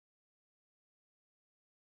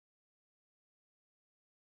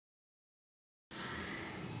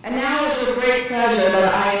And now it's with great pleasure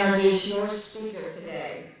that I introduce your speaker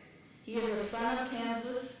today. He is a son of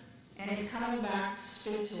Kansas, and he's coming back to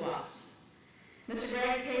speak to us. Mr.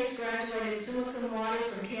 Greg Case graduated summa cum laude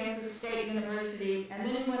from Kansas State University, and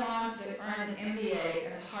then he went on to earn an MBA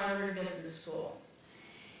at Harvard Business School.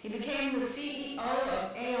 He became the CEO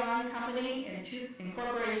of Aon Company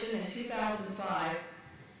Incorporation in 2005,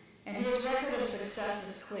 and his record of success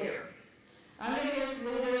is clear. Under his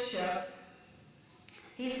leadership,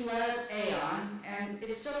 he's led Aon, and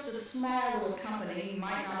it's just a small little company. You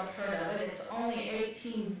might not have heard of it. It's only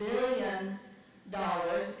 $18 billion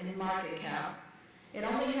in market cap. It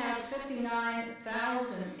only has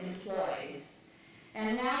 59,000 employees.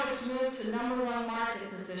 And now it's moved to #1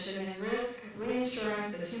 market position in risk,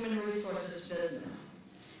 reinsurance, and human resources business.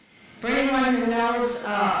 For anyone who knows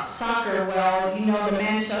soccer well, you know the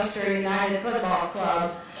Manchester United Football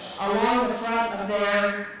Club. Along the front of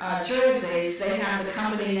their jerseys, they have the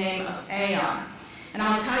company name of Aon. And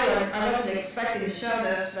I'll tell you, I wasn't expecting to show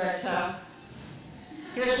this, but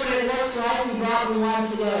here's what it looks like. He brought me one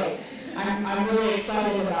today. I'm really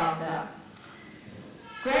excited about that.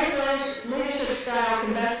 Greg's leadership style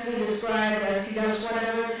can best be described as he does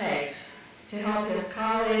whatever it takes to help his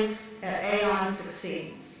colleagues at Aon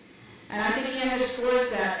succeed. And I think he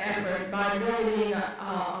underscores that effort by really being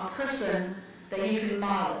a person that you can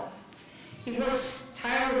model. He works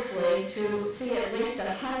tirelessly to see at least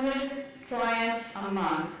 100 clients a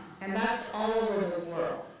month, and that's all over the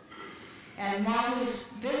world. And while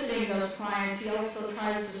he's visiting those clients, he also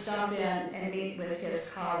tries to stop in and meet with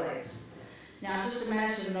his colleagues. Now, just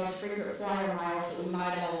imagine those frequent flyer miles that we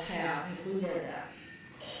might all have if we did that.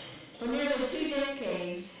 For nearly 2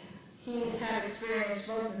 decades, he's had experience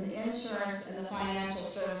both in the insurance and the financial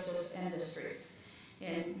services industries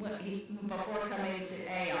before coming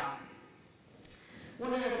to Aon.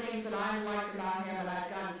 One of the things that I liked about him, and I've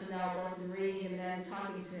gotten to know both in reading and then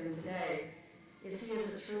talking to him today, is he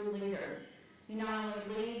is a true leader. He not only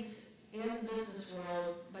leads in the business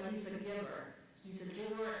world, but he's a giver. He's a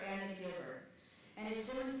doer and a giver. And he's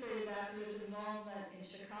demonstrated that through his involvement in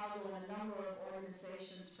Chicago and a number of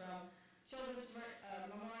organizations from Children's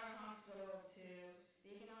Memorial Hospital to the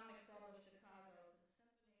Economic Club of Chicago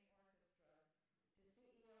to the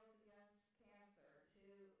Symphony Orchestra to CEOs Against Cancer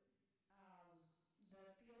to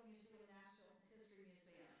the Field Museum National History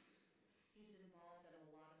Museum. He's involved in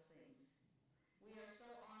a lot of things. We are so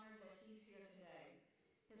honored that he's here today.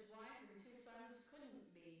 His wife and 2 sons couldn't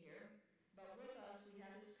be here, but with us we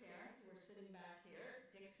have his parents who are sitting back here,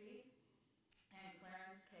 Dixie and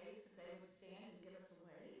Clarence Case, if they would stand and give us a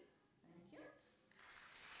wave. Thank you.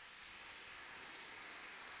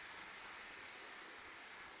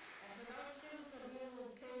 And for those students of you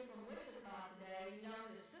who came from Wichita today, you know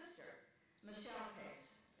his sister, Michelle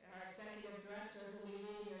Case, our executive director, who will be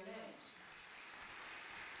reading your names.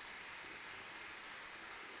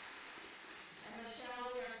 And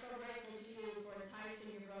Michelle, we are so grateful to you for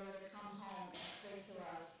enticing your brother to come home and speak to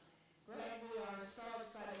us. Greg, we are so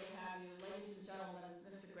excited to have you. Ladies and gentlemen,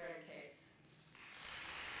 Mr. Greg Case.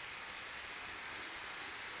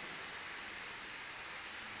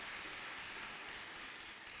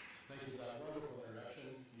 Thank you for that wonderful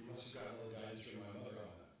introduction. You must have gotten a little guidance from my mother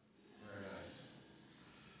on that. Very nice.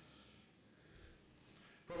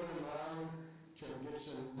 President Long, Chairman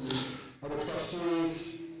Gibson, other trustees,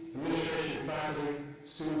 administration, faculty,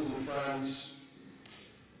 students and friends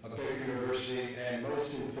of Baker University, and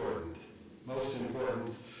most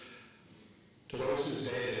important, to those whose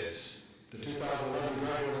day it is, the 2011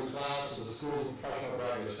 graduating class of the School of Professional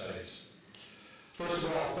Graduate Studies. First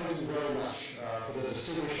of all, thank you very much for the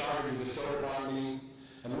distinguished honor you bestowed upon me,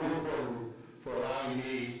 and more important, for allowing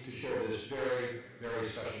me to share this very, very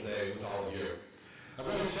special day with all of you. I'm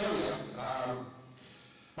going to tell you,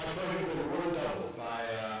 my pleasure has been more than doubled by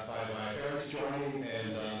my parents joining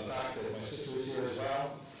and the fact that my sister was here as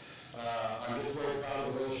well. I'm just very proud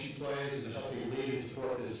of the role she plays in helping lead and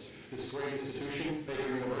support this great institution, Baker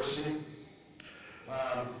University.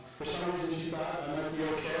 For some reason she thought I might be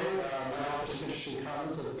okay. I offered some interesting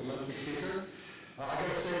comments as a commencement speaker. I got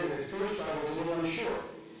to say that at first I was a little unsure.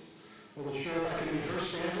 I wasn't sure if I could meet her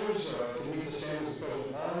standards or could meet the standards of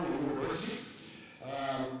President Long and the university.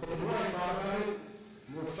 But the more I thought about it,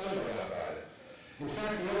 the more excited I got about it. In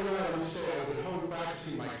fact, the other night I must say I was at home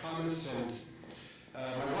practicing my comments, and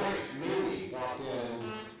my wife, Mamie, walked in, and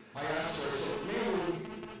I asked her, I said, Mamie,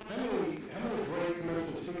 how many great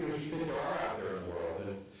commencement speakers do you think there are out there in the world?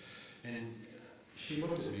 And she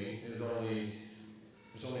looked at me as only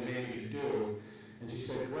Mamie could do, and she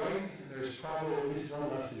said, Greg, there's probably at least one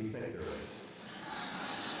less than you think there is.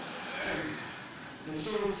 And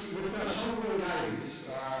so it's with that humbling guidance,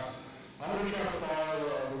 I'm going to try to follow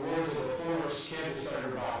the words of a former Kansas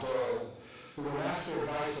Senator Bob Doyle, who when asked for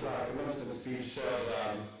advice about a commencement speech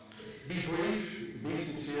said, be brief, be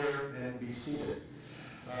sincere, and be seated.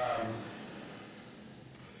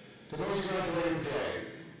 To those graduating today,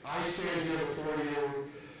 I stand here before you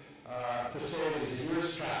to say that as the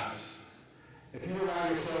years pass, if you allow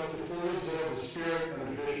yourself to fully absorb the spirit and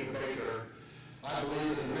the tradition of Baker, I believe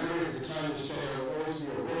that the memories of the time you spent here will always be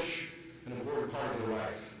a rich and important part of your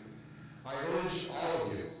life. I urge all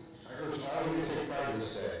of you to take pride in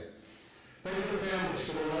this day. Thank your families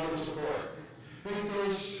for their love and support. Thank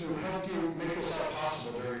those who have helped you make this all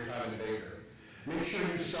possible during your time in Baker. Make sure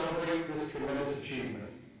you celebrate this tremendous achievement.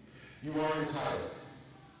 You are entitled.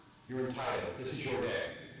 You're entitled. This is your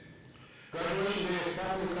day. Graduation day is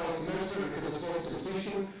properly called commencement because it's both the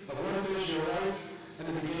completion of one phase of your life and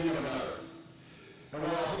the beginning of another. And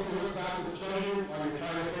while I hope you look back with pleasure on your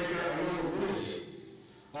time at Baker, I know that many of you,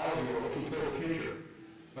 all of you, are looking toward the future.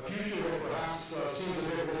 A future that perhaps seems a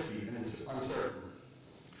bit risky and uncertain.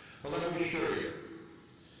 But let me assure you,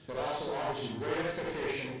 it also offers you great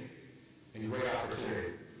expectation and great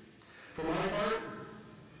opportunity. For my part,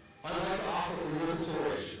 I'd like to offer for your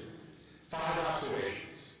consideration 5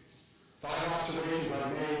 observations. 5 observations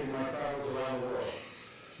I've made in my travels around the world.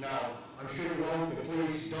 Now, I'm sure you won't, but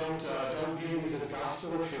please don't view these as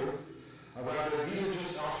gospel or truth. Rather, these are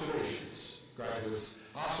just observations, graduates.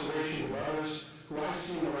 Observations of others who I've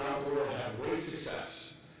seen around the world have great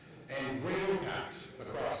success and great impact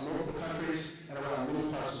across multiple countries and around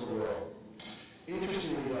many parts of the world.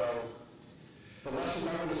 Interestingly, though, the lessons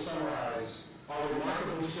I'm going to summarize are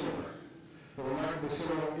remarkably similar. They're remarkably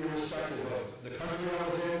similar irrespective of the country I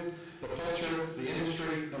was in, the culture, the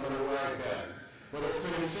industry, no matter where I've been. Whether it's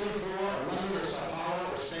been in Singapore, or London, or Sao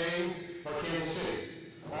Paulo, or Spain, or Kansas City,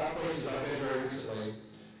 all places I've been very recently,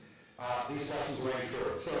 these lessons rang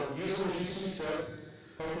true. So use them as you see fit.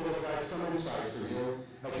 Hopefully they'll provide some insight for you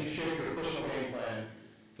as you shape your personal game plan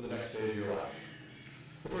for the next day of your life.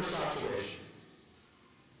 The first observation,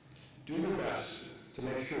 do your best to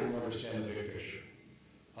make sure you understand the big picture.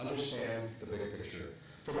 Understand the big picture.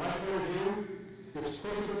 From my point of view, it's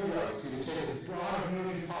perfectly right for you to take as broad a view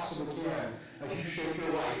as you possibly can as you shape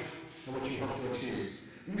your life and what you hope to achieve.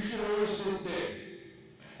 You should always think big.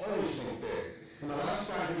 Always think big. In the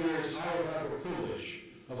last 5 years, I have had the privilege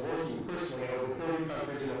of working personally in over 30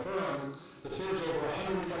 countries in a firm that serves over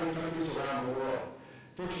 120 countries around the world.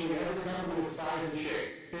 Virtually every company with size and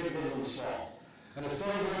shape, big, middle, and small. And as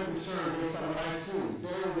far as I'm concerned, based on what I've seen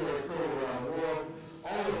very, very clearly around the world,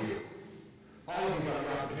 all of you have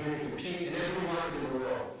the opportunity to compete in every market in the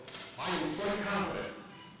world. I am quite confident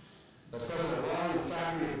that President Long and the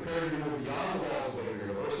faculty are prepared to move beyond the walls of Baylor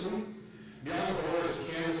University, beyond the borders of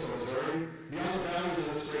Kansas and Missouri, beyond the boundaries of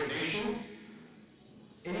this great nation.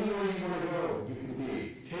 Anywhere you want to go, you can be.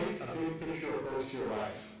 Take a big picture approach to your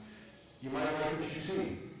life. You might like what you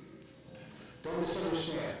see. Don't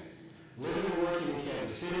misunderstand. Living and working in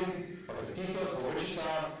Kansas City, or Topeka, or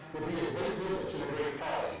Wichita will be a great privilege and a great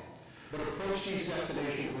calling. But approach these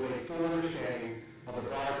destinations with a full understanding of the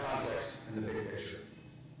broader context and the big picture.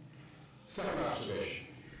 Second observation.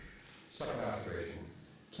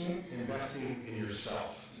 Keep investing in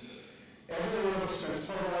yourself. Every one of us spends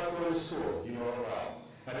part of our life going to school. You know it well.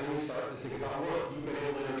 And then we start to think about work. You've been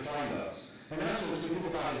able to intertwine those. In essence, we think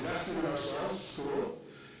about investing in ourselves, school,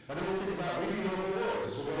 and then we think about maybe those rewards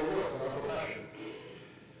as we go to work in our profession.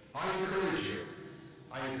 I encourage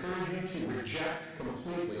you to reject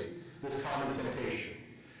completely this common temptation.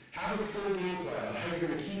 Have a clear game plan on how you're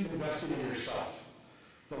going to keep investing in yourself.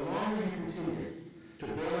 The longer you continue to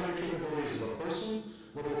build on your capabilities as a person,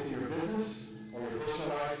 whether it's in your business or your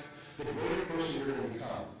personal life, the greater person you're going to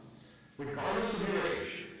become. Regardless of your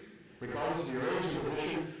age and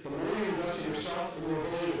position, the more you invest in yourself and your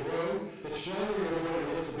ability to grow, the stronger you're able to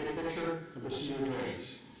look at the big picture and pursue your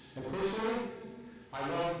dreams. And personally, I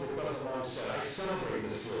love what President Long said. I celebrate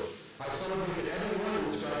this group. I celebrate that everyone in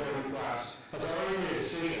this graduating class has already made a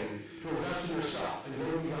decision to invest in yourself and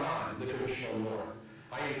go beyond the traditional norm.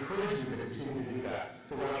 I encourage you to continue to do that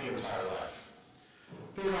throughout your entire life.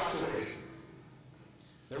 Third observation.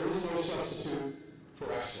 There is no substitute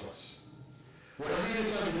for excellence. Whatever you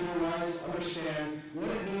decide to do in life, understand what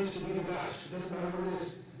it means to be the best. It doesn't matter what it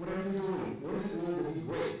is. Whatever you're doing, what does it mean to be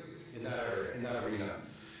great in that area, in that arena?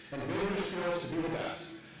 And build your skills to be the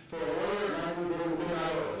best. For a lawyer, it might be building the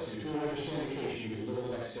midnight oil so you truly understand the case you can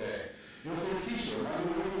deliver the next day. You know, for a teacher, it might be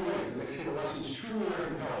working late to make sure the lessons truly are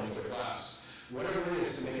compelling to the class. Whatever it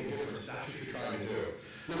is to make a difference, that's what you're trying to do.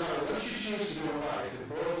 No matter what you choose to do in life, it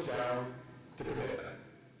boils down to commitment.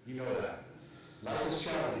 You know that. Life is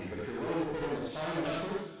challenging, but if you're willing to put in the time and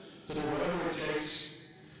effort to do whatever it takes,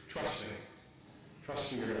 trust me.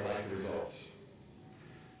 Trust me, you're going to like the results.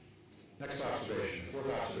 Next observation, fourth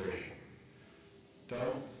observation.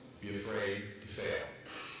 Don't be afraid to fail.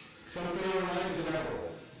 Some failure in life is inevitable.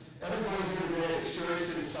 Everybody here today has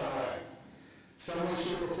experienced it in some way. Some way,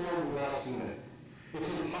 shape, or form, we've all seen it.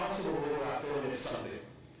 It's impossible to live without failing at something,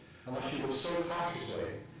 unless you live so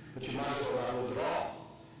cautiously that you might as well not live at all.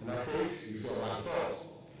 In that case, you feel by default.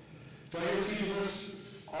 Failure teaches us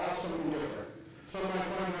all something different. Some might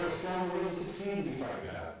find that a stronger will to succeed than you thought you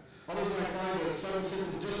had. Others might find that a sudden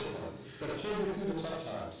sense of discipline that pulled you through the tough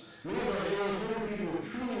times. Many of our heroes, many people who have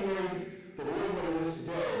truly made the world what it is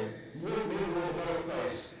today, made the world a better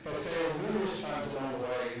place, have failed numerous times along the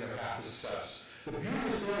way in their path to success. The beauty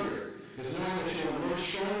of failure is knowing that you will emerge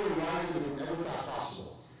stronger and wiser than you ever thought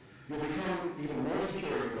possible. You'll become even more secure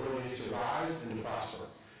in your ability to survive and to prosper.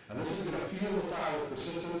 And this is going to fuel the fire with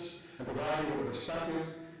persistence and provide you with a perspective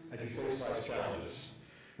as you face life's challenges.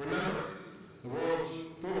 Remember, the world's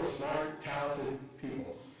full of smart, talented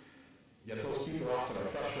people. Yet those people often are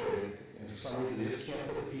frustrated, and for some reason they just can't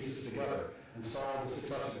put the pieces together and solve the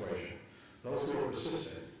success equation. Those who are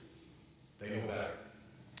persistent, they know better.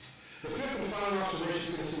 The fifth and final observation is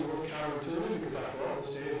going to seem a little counterintuitive because after all,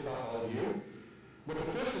 this day is about all of you. But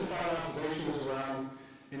the fifth and final observation is around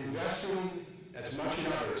investing as much in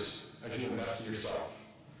others as you invest in yourself.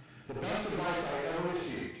 The best advice I ever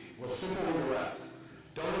received was simple and direct.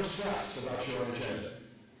 Don't obsess about your own agenda.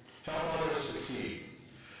 Help others succeed.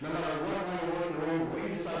 No matter what line of work you're in, what you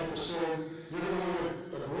decide to pursue, you're going to learn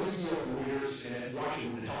a great deal from leaders and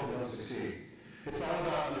watching and helping them succeed. It's all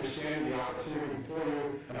about understanding the opportunity before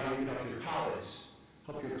you and how you can help your colleagues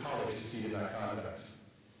succeed in that context.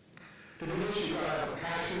 To do this, you've got to have a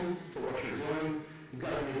passion for what you're doing. You've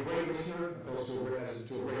got to be a great listener opposed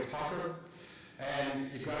to a great talker. And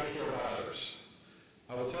you've got to care about others.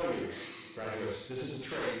 I will tell you, graduates, this is a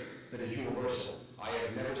trait that is universal. I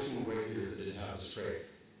have never seen great leaders that didn't have this trait.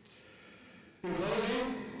 In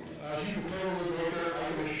closing, as you prepare to live greater,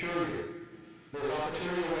 I can assure you there is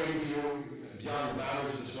opportunity awaiting you beyond the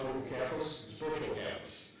boundaries of this wonderful campus, this virtual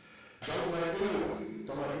campus. Don't let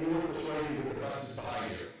anyone persuade you that the best is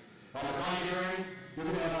behind you. On the contrary, you're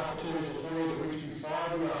going to have opportunities before you that reach you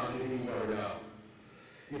far beyond anything you ever know.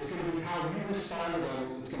 It's going to be how you respond to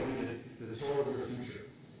them that's going to be the tale of your future.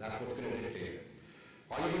 That's what's going to dictate it.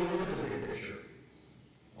 Are you going to look at the big picture?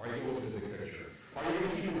 Are you going to look at the big picture? Are you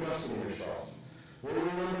going to keep investing in yourself? Will you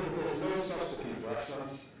remember that there's no substitute for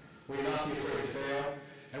excellence? Will you not be afraid to fail?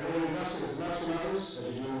 And will you invest in as much in others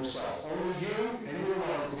as you do in yourself? Only you and you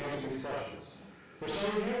alone can answer these questions. For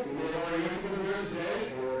some of you, you may have already answered them here today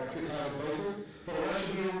or at your time at Baker. For the rest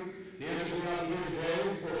of you, the answer may not be here today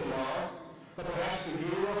or tomorrow, but perhaps in a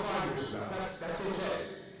year or 5 years from now. That's okay.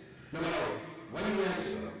 No matter when you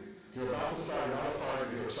answer them, you're about to start another part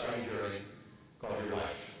of your exciting journey called your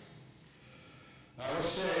life. I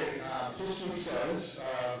must say, history says,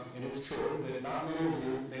 and it's true, that not many of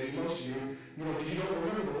you, maybe most of you, you don't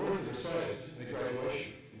remember the words that are said at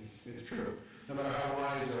graduation. It's true, no matter how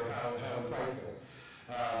wise or how insightful.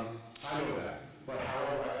 I know that. But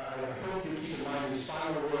however, I hope you keep in mind these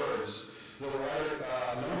final words that were uttered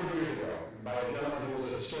a number of years ago by a gentleman who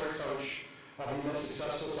was a historic coach of the most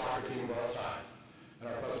successful soccer team of all time. And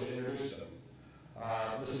our president introduced them.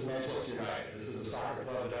 This is Manchester United. This is a soccer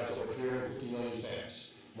club that has over 350 million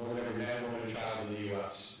fans, more than every man, woman, and child in the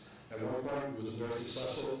U.S. At one point, it was very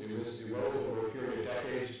successful. It rose over a period of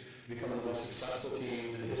decades to become the most successful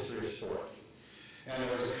team in the history of sport. And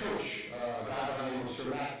there was a coach, a guy by the name of Sir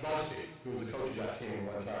Matt Busby, who was a coach of that team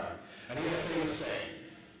at one time. And he had a famous saying.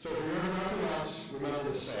 So if you remember nothing else, remember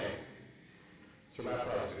this saying. Sir Matt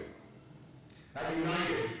Busby. At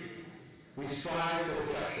United, we strive for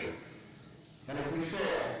perfection. And if we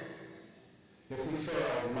fail,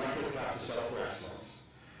 we might just have to settle for excellence.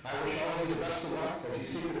 I wish all of you the best of luck as you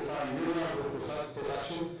seek to find new level of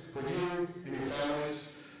perfection for you and your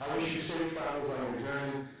families. I wish you safe travels on your